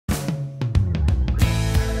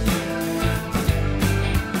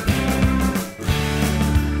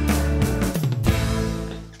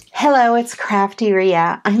Hello, it's Crafty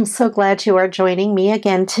Ria. I'm so glad you are joining me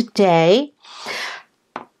again today.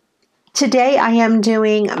 Today I am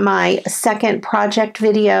doing my second project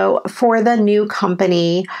video for the new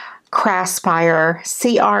company, Craspire,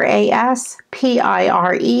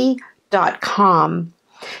 CRASPIRE.com.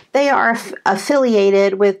 They are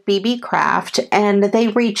affiliated with BB Craft, and they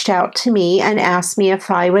reached out to me and asked me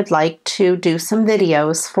if I would like to do some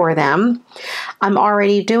videos for them. I'm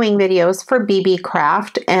already doing videos for BB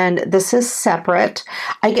Craft, and this is separate.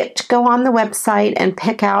 I get to go on the website and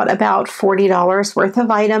pick out about $40 worth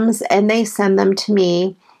of items, and they send them to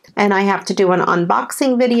me. And I have to do an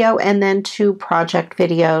unboxing video and then 2 project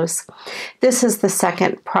videos. This is the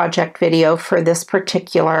second project video for this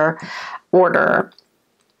particular order.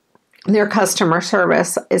 Their customer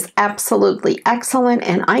service is absolutely excellent,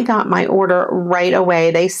 and I got my order right away.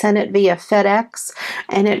 They sent it via FedEx,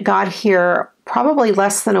 and it got here probably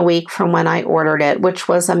less than a week from when I ordered it, which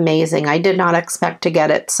was amazing. I did not expect to get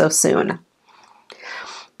it so soon.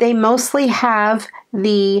 They mostly have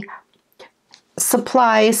the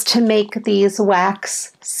supplies to make these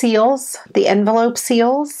wax seals, the envelope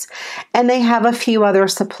seals, and they have a few other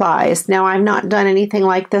supplies. Now, I've not done anything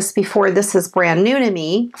like this before. This is brand new to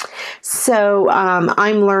me, so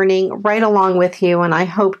I'm learning right along with you, and I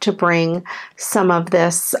hope to bring some of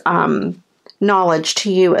this knowledge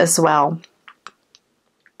to you as well.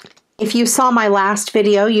 If you saw my last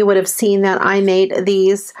video, you would have seen that I made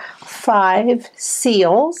these 5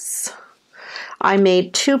 seals. I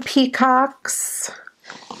made 2 peacocks,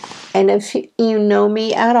 and if you know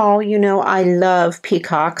me at all, you know I love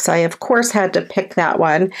peacocks. I, of course, had to pick that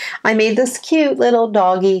one. I made this cute little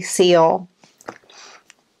doggy seal,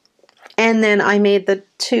 and then I made the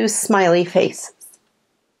 2 smiley faces.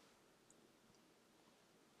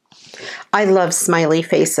 I love smiley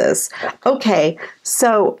faces. Okay,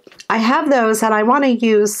 so I have those, and I want to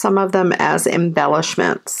use some of them as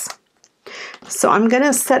embellishments. So I'm going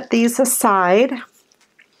to set these aside.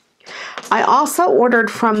 I also ordered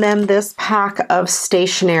from them this pack of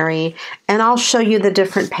stationery, and I'll show you the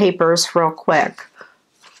different papers real quick.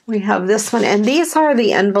 We have this one, and these are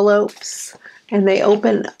the envelopes, and they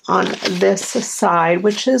open on this side,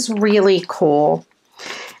 which is really cool.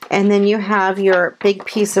 And then you have your big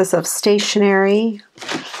pieces of stationery.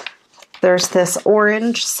 There's this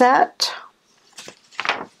orange set.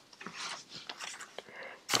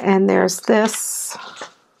 And there's this.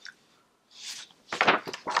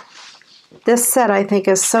 This set I think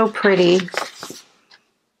is so pretty.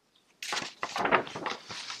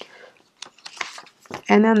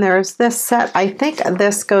 And then there's this set. I think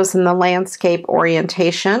this goes in the landscape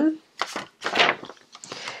orientation.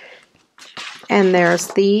 And there's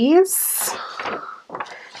these.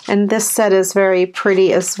 And this set is very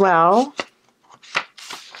pretty as well.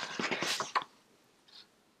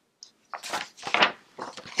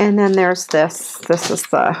 And then there's this. This is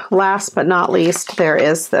the last but not least. There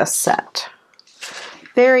is this set.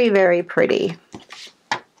 Very, very pretty.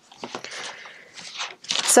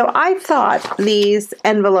 So I thought these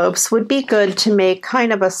envelopes would be good to make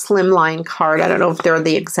kind of a slimline card. I don't know if they're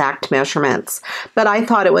the exact measurements, but I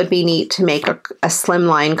thought it would be neat to make a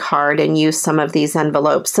slimline card and use some of these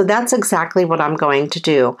envelopes. So that's exactly what I'm going to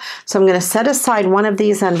do. So I'm going to set aside one of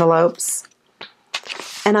these envelopes,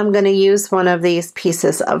 and I'm going to use one of these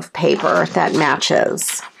pieces of paper that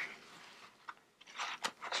matches.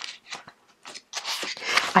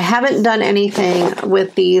 I haven't done anything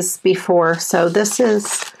with these before, so this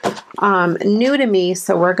is new to me,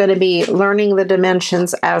 so we're going to be learning the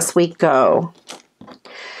dimensions as we go.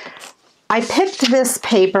 I picked this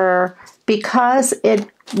paper because it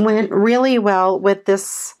went really well with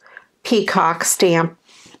this peacock stamp,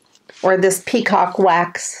 or this peacock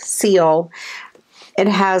wax seal. It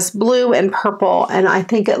has blue and purple, and I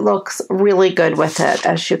think it looks really good with it,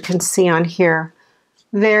 as you can see on here.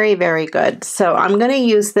 Very, very good. So I'm going to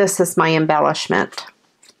use this as my embellishment.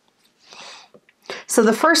 So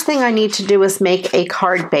the first thing I need to do is make a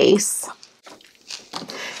card base.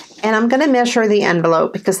 And I'm going to measure the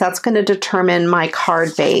envelope because that's going to determine my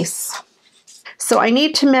card base. So I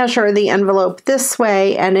need to measure the envelope this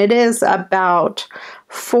way, and it is about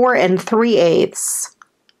 4 3/8.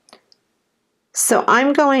 So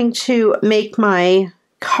I'm going to make my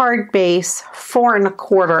card base 4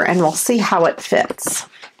 1/4, and we'll see how it fits.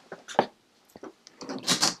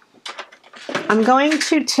 I'm going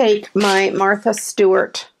to take my Martha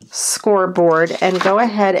Stewart scoreboard and go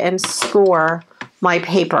ahead and score my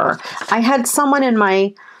paper. I had someone in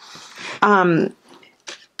my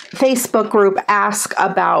Facebook group ask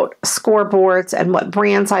about scoreboards and what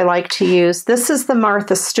brands I like to use. This is the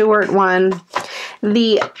Martha Stewart one.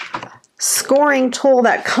 The scoring tool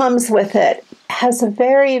that comes with it has a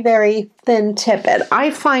very, very thin tip, and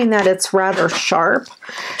I find that it's rather sharp,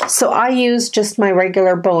 so I use just my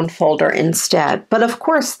regular bone folder instead. But of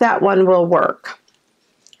course that one will work.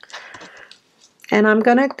 And I'm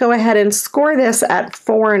going to go ahead and score this at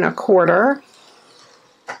 4 1/4.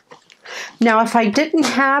 Now if I didn't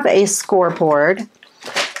have a scoreboard,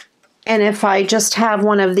 and if I just have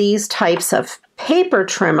one of these types of paper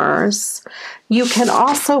trimmers, you can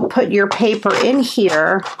also put your paper in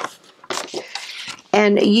here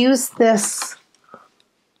and use this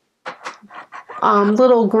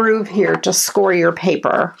little groove here to score your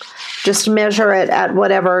paper. Just measure it at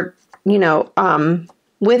whatever,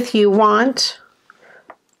 width you want,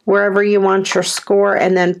 wherever you want your score,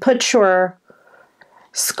 and then put your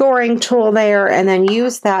scoring tool there, and then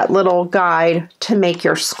use that little guide to make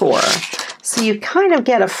your score. So you kind of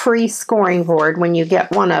get a free scoring board when you get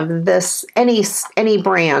one of this, any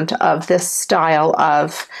brand of this style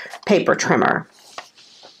of paper trimmer.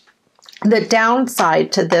 The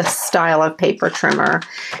downside to this style of paper trimmer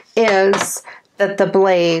is that the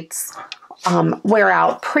blades wear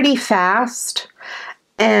out pretty fast,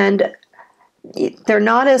 and they're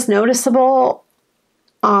not as noticeable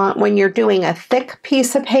when you're doing a thick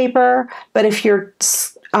piece of paper, but if you're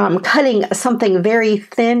cutting something very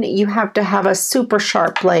thin, you have to have a super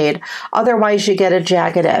sharp blade. Otherwise, you get a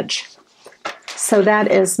jagged edge. So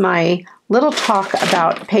that is my little talk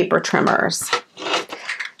about paper trimmers.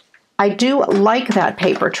 I do like that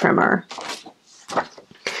paper trimmer.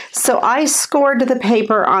 So I scored the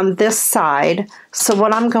paper on this side. So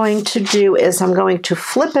what I'm going to do is I'm going to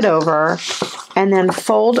flip it over and then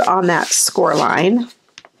fold on that score line.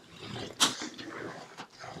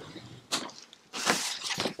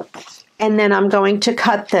 And then I'm going to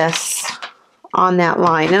cut this on that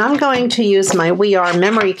line. And I'm going to use my We Are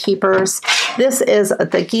memory keepers. This is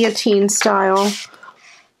the guillotine style.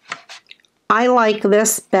 I like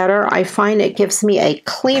this better. I find it gives me a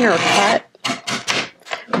cleaner cut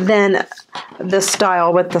than the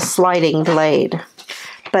style with the sliding blade.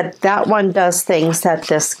 But that one does things that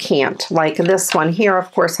this can't. Like this one here,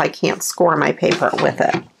 of course, I can't score my paper with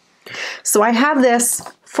it. So I have this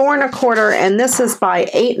 4 1/4, and this is by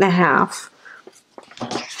 8 1/2.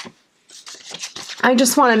 I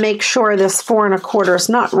just want to make sure this 4 1/4 is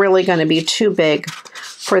not really going to be too big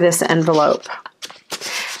for this envelope.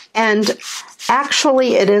 And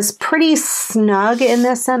actually it is pretty snug in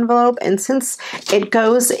this envelope, and since it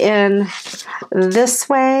goes in this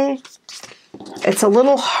way, it's a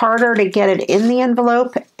little harder to get it in the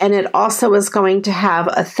envelope, and it also is going to have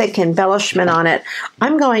a thick embellishment on it.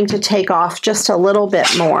 I'm going to take off just a little bit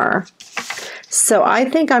more. So I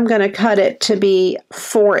think I'm going to cut it to be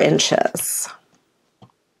 4 inches.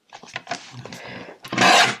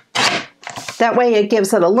 That way it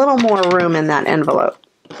gives it a little more room in that envelope.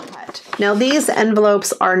 Now these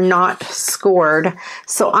envelopes are not scored,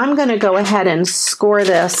 so I'm going to go ahead and score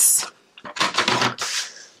this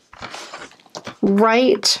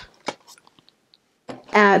right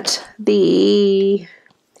at the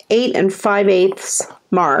 8 5/8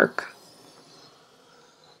 mark.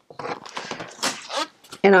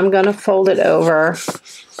 And I'm going to fold it over.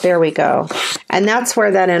 There we go. And that's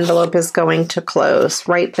where that envelope is going to close,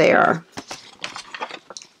 right there.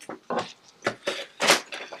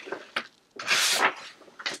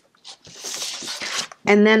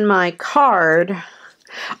 And then my card,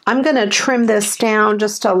 I'm going to trim this down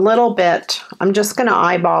just a little bit. I'm just going to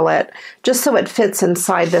eyeball it just so it fits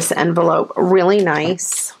inside this envelope really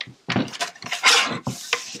nice.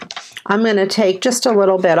 I'm going to take just a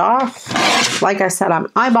little bit off. Like I said, I'm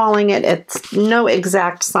eyeballing it. It's no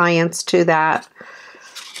exact science to that.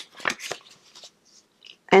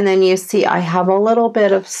 And then you see I have a little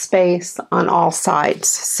bit of space on all sides.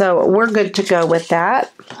 So we're good to go with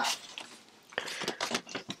that.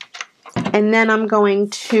 And then I'm going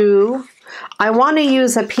to, I want to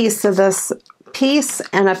use a piece of this piece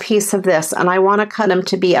and a piece of this, and I want to cut them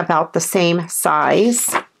to be about the same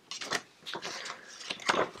size.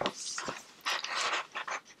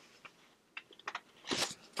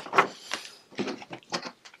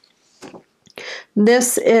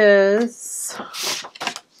 This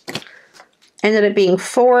ended up being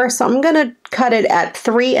 4, so I'm going to cut it at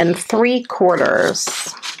 3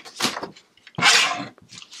 3/4.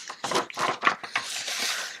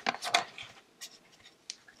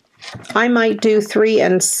 I might do 3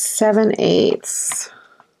 7/8.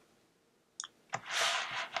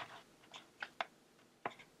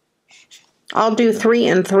 I'll do 3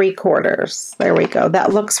 3/4. There we go.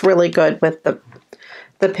 That looks really good with the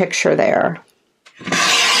picture there.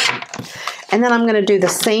 And then I'm going to do the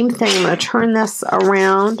same thing. I'm going to turn this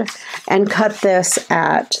around and cut this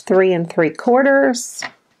at 3 3/4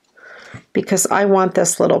 because I want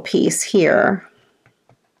this little piece here.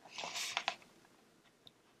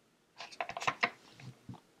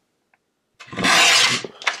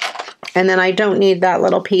 And then I don't need that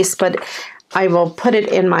little piece, but I will put it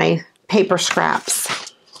in my paper scraps.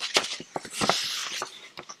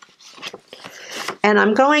 And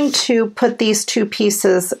I'm going to put these two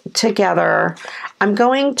pieces together. I'm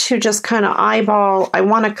going to just kind of eyeball. I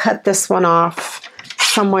want to cut this one off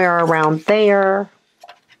somewhere around there.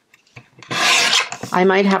 I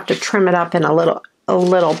might have to trim it up in a little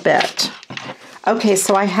bit. Okay,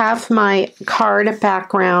 so I have my card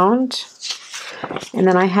background. And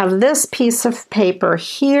then I have this piece of paper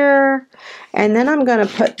here. And then I'm going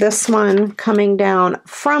to put this one coming down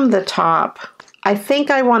from the top. I think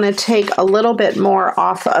I want to take a little bit more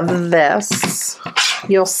off of this.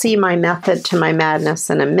 You'll see my method to my madness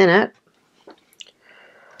in a minute.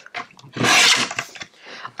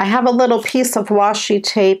 I have a little piece of washi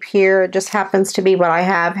tape here. It just happens to be what I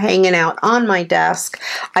have hanging out on my desk.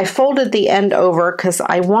 I folded the end over because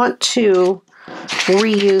I want to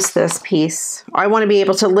reuse this piece. I want to be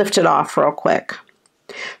able to lift it off real quick.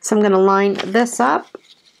 So I'm going to line this up.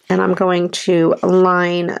 And I'm going to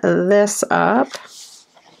line this up.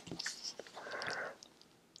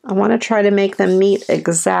 I want to try to make them meet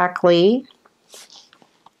exactly.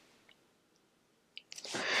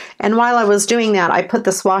 And while I was doing that, I put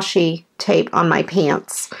this washi tape on my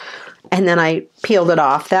pants. And then I peeled it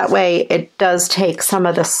off. That way it does take some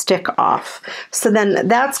of the stick off. So then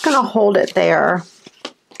that's going to hold it there.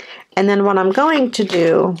 And then what I'm going to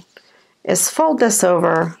do is fold this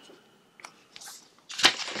over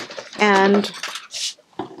and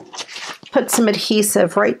put some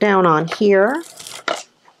adhesive right down on here.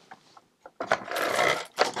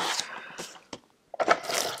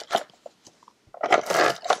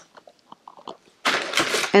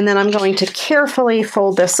 And then I'm going to carefully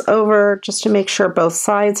fold this over just to make sure both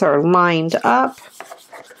sides are lined up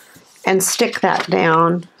and stick that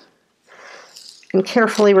down and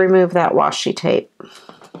carefully remove that washi tape.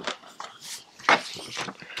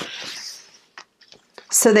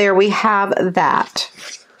 So there we have that.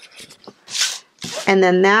 And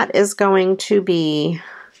then that is going to be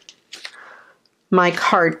my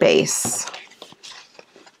card base.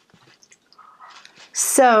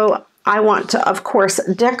 So I want to, of course,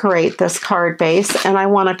 decorate this card base, and I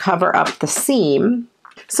want to cover up the seam.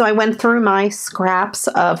 So I went through my scraps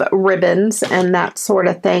of ribbons and that sort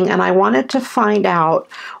of thing, and I wanted to find out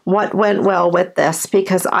what went well with this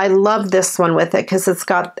because I love this one with it because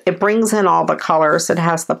it brings in all the colors. It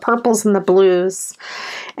has the purples and the blues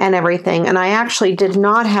and everything. And I actually did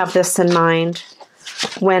not have this in mind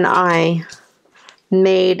when I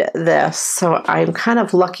made this, so I'm kind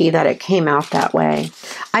of lucky that it came out that way.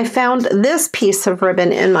 I found this piece of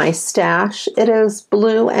ribbon in my stash. It is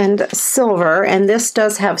blue and silver, and this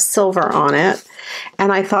does have silver on it.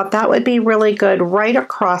 And I thought that would be really good right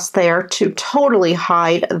across there to totally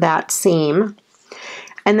hide that seam.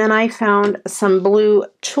 And then I found some blue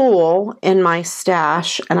tulle in my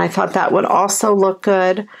stash, and I thought that would also look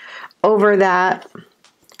good over that.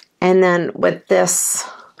 And then with this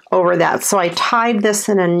over that. So I tied this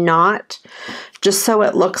in a knot just so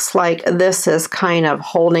it looks like this is kind of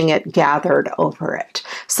holding it gathered over it.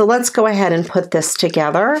 So let's go ahead and put this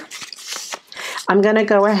together. I'm going to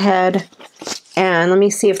go ahead and let me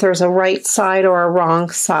see if there's a right side or a wrong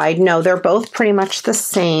side. No, they're both pretty much the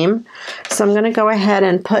same. So I'm going to go ahead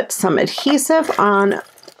and put some adhesive on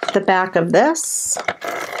the back of this.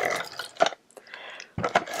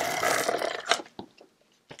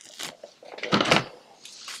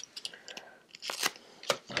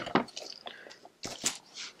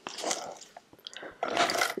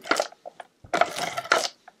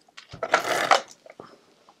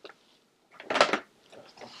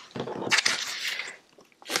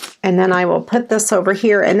 And then I will put this over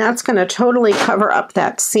here, and that's going to totally cover up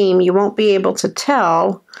that seam. You won't be able to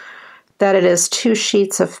tell that it is 2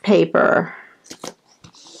 sheets of paper.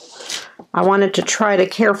 I wanted to try to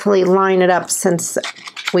carefully line it up since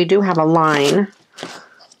we do have a line.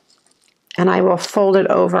 And I will fold it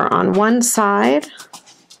over on one side.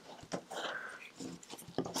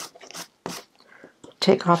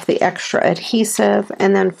 Take off the extra adhesive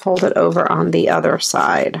and then fold it over on the other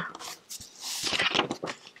side.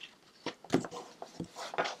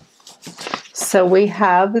 So we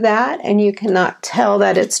have that, and you cannot tell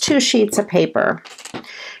that it's 2 sheets of paper.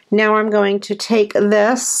 Now I'm going to take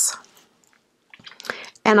this,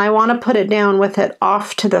 and I want to put it down with it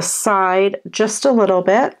off to the side just a little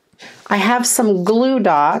bit. I have some glue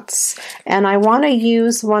dots, and I want to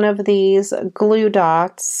use one of these glue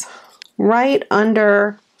dots right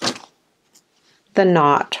under the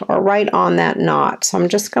knot, or right on that knot. So I'm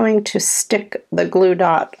just going to stick the glue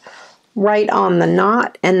dot right on the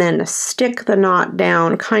knot and then stick the knot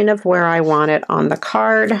down kind of where I want it on the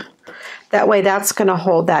card. That way that's going to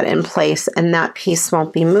hold that in place and that piece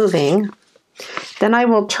won't be moving. Then I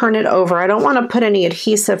will turn it over. I don't want to put any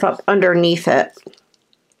adhesive up underneath it,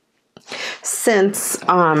 since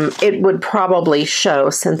it would probably show,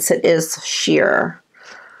 since it is sheer.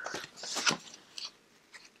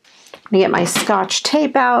 I get my Scotch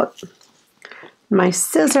tape out, my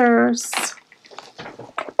scissors.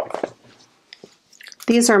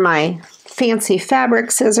 These are my fancy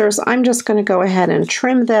fabric scissors. I'm just going to go ahead and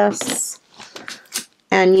trim this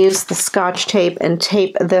and use the Scotch tape and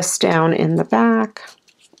tape this down in the back.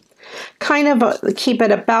 Kind of keep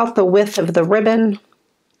it about the width of the ribbon,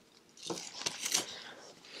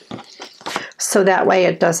 so that way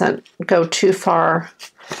it doesn't go too far,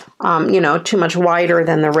 you know, too much wider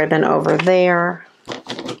than the ribbon over there.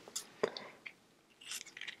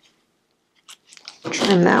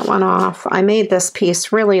 Trim that one off. I made this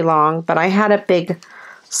piece really long, but I had a big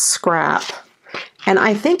scrap. And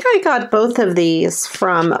I think I got both of these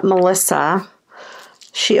from Melissa.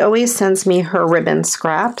 She always sends me her ribbon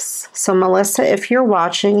scraps. So Melissa, if you're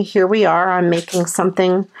watching, here we are. I'm making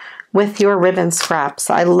something with your ribbon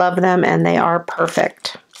scraps. I love them and they are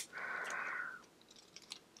perfect.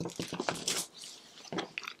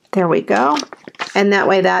 There we go. And that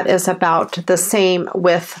way that is about the same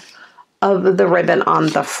width of the ribbon on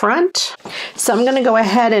the front. So I'm going to go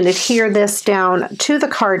ahead and adhere this down to the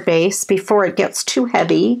card base before it gets too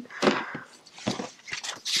heavy.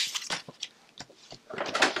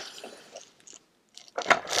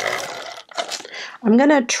 I'm going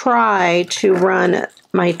to try to run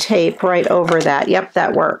my tape right over that. Yep,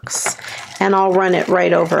 that works. And I'll run it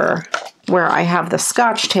right over where I have the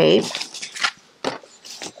Scotch tape.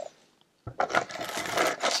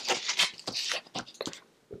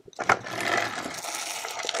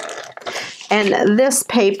 And this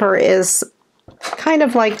paper is kind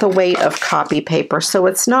of like the weight of copy paper, so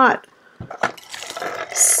it's not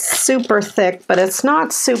super thick, but it's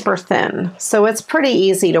not super thin. So it's pretty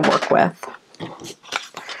easy to work with.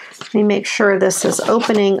 Let me make sure this is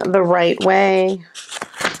opening the right way.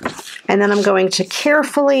 And then I'm going to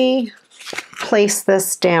carefully place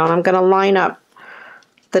this down. I'm going to line up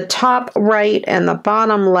the top right and the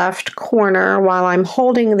bottom left corner while I'm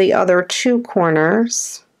holding the other two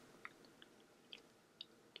corners.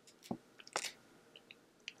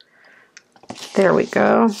 There we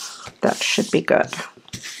go. That should be good.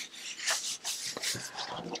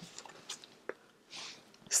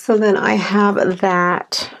 So then I have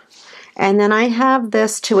that. And then I have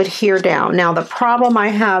this to adhere down. Now the problem I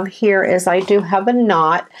have here is I do have a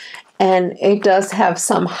knot and it does have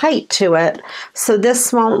some height to it. So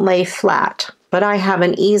this won't lay flat, but I have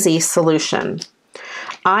an easy solution.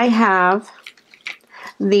 I have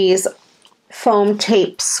these foam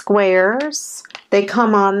tape squares. They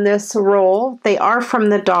come on this roll. They are from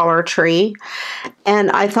the Dollar Tree.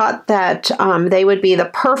 And I thought that they would be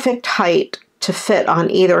the perfect height to fit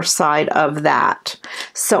on either side of that.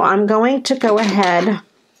 So I'm going to go ahead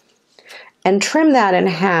and trim that in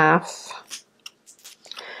half.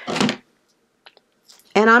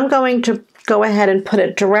 And I'm going to go ahead and put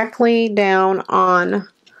it directly down on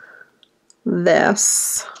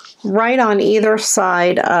this, right on either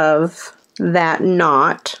side of that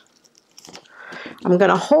knot. I'm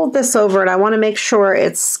going to hold this over it. I want to make sure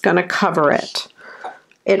it's going to cover it.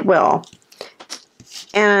 It will.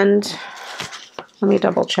 And let me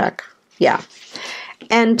double check. Yeah.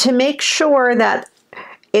 And to make sure that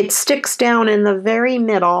it sticks down in the very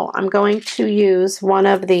middle, I'm going to use one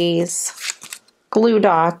of these glue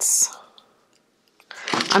dots.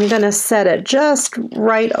 I'm going to set it just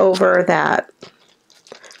right over that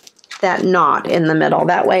knot in the middle.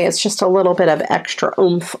 That way it's just a little bit of extra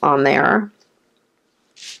oomph on there.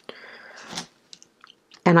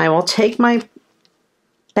 And I will take my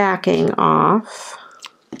backing off.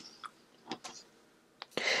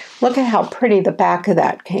 Look at how pretty the back of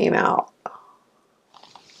that came out.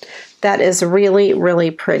 That is really,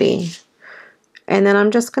 really pretty. And then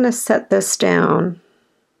I'm just going to set this down.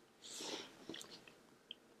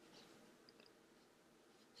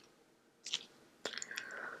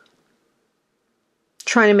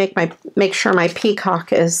 Trying to make sure my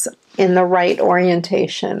peacock is in the right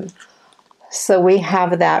orientation. So we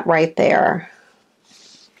have that right there.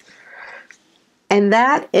 And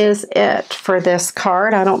that is it for this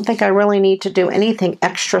card. I don't think I really need to do anything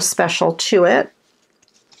extra special to it.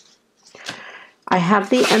 I have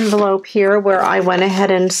the envelope here where I went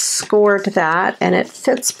ahead and scored that, and it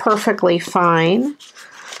fits perfectly fine.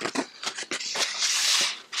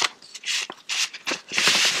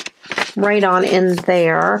 Right on in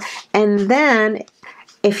there. And then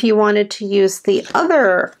if you wanted to use the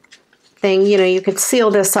other thing, you know, you could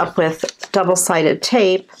seal this up with double-sided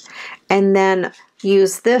tape and then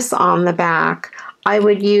use this on the back. I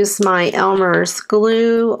would use my Elmer's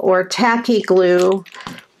glue or tacky glue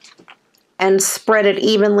and spread it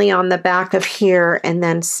evenly on the back of here and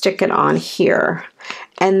then stick it on here.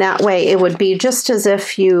 And that way it would be just as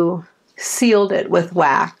if you sealed it with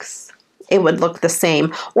wax. It would look the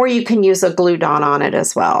same. Or you can use a glue dot on it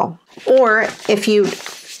as well. Or if you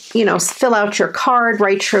fill out your card,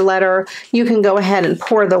 write your letter, you can go ahead and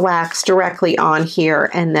pour the wax directly on here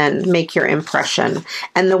and then make your impression.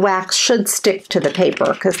 And the wax should stick to the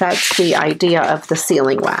paper because that's the idea of the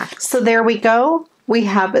sealing wax. So there we go. We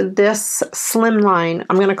have this slimline,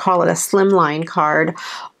 I'm going to call it a slimline card,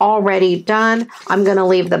 already done. I'm going to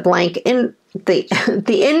leave the blank in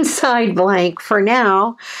the inside blank for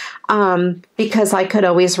now, because I could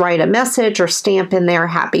always write a message or stamp in there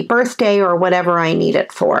happy birthday or whatever I need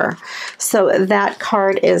it for. So that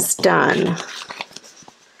card is done.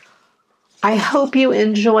 I hope you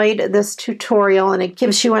enjoyed this tutorial and it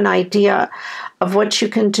gives you an idea of what you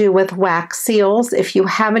can do with wax seals. If you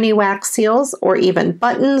have any wax seals or even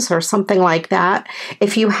buttons or something like that,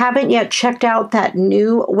 if you haven't yet checked out that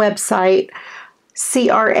new website,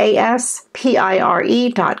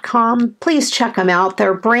 CRASPIRE.com. Please check them out.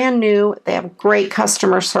 They're brand new. They have great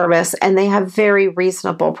customer service and they have very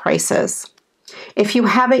reasonable prices. If you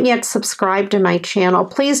haven't yet subscribed to my channel,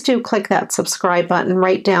 please do click that subscribe button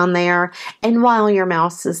right down there. And while your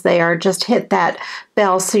mouse is there, just hit that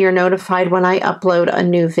bell so you're notified when I upload a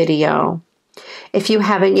new video. If you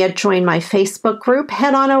haven't yet joined my Facebook group,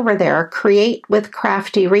 head on over there. Create with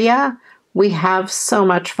Crafty Rhea. We have so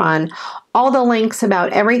much fun. All the links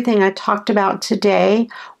about everything I talked about today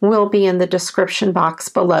will be in the description box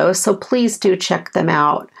below, so please do check them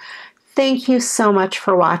out. Thank you so much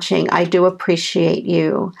for watching. I do appreciate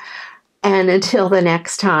you. And until the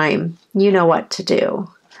next time, you know what to do.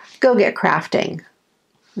 Go get crafting.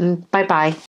 Bye-bye.